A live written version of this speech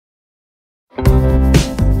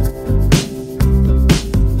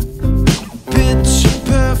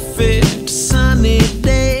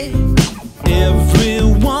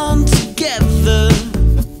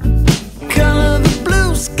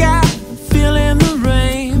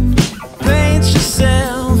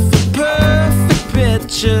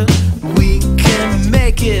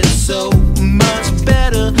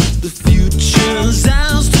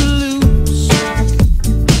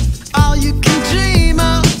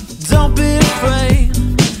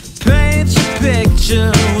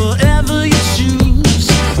picture, whatever you choose.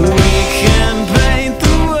 We can paint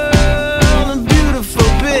the world a beautiful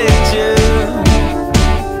picture.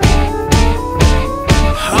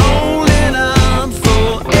 Hold it up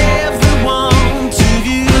for everyone to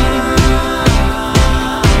view.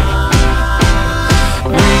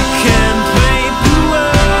 We can paint the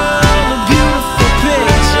world a beautiful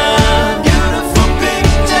picture. Beautiful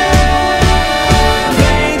picture.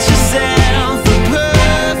 Paint yourself a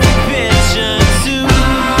perfect picture too.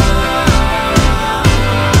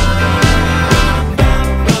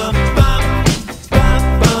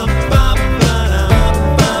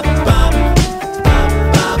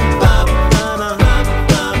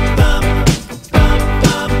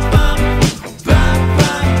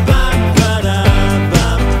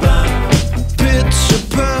 Picture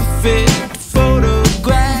perfect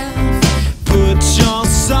photograph. Put your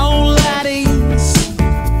soul at ease.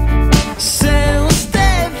 Say we'll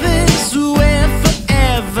stay this way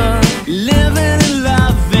forever, living and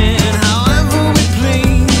loving however we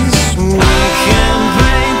please. We can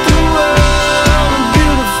paint the world a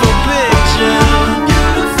beautiful picture.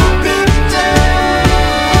 Beautiful picture.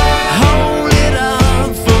 Hold it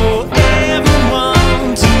up for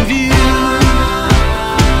everyone to view.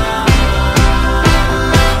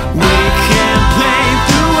 We can paint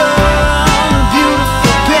the world a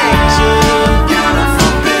beautiful picture.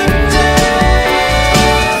 Beautiful picture.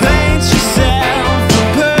 Paint yourself a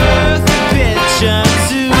perfect picture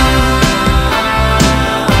too.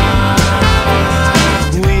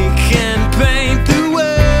 We can paint the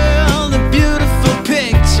world a beautiful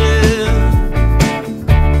picture.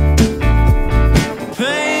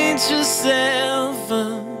 Paint yourself a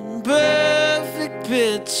perfect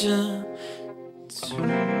picture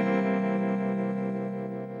too.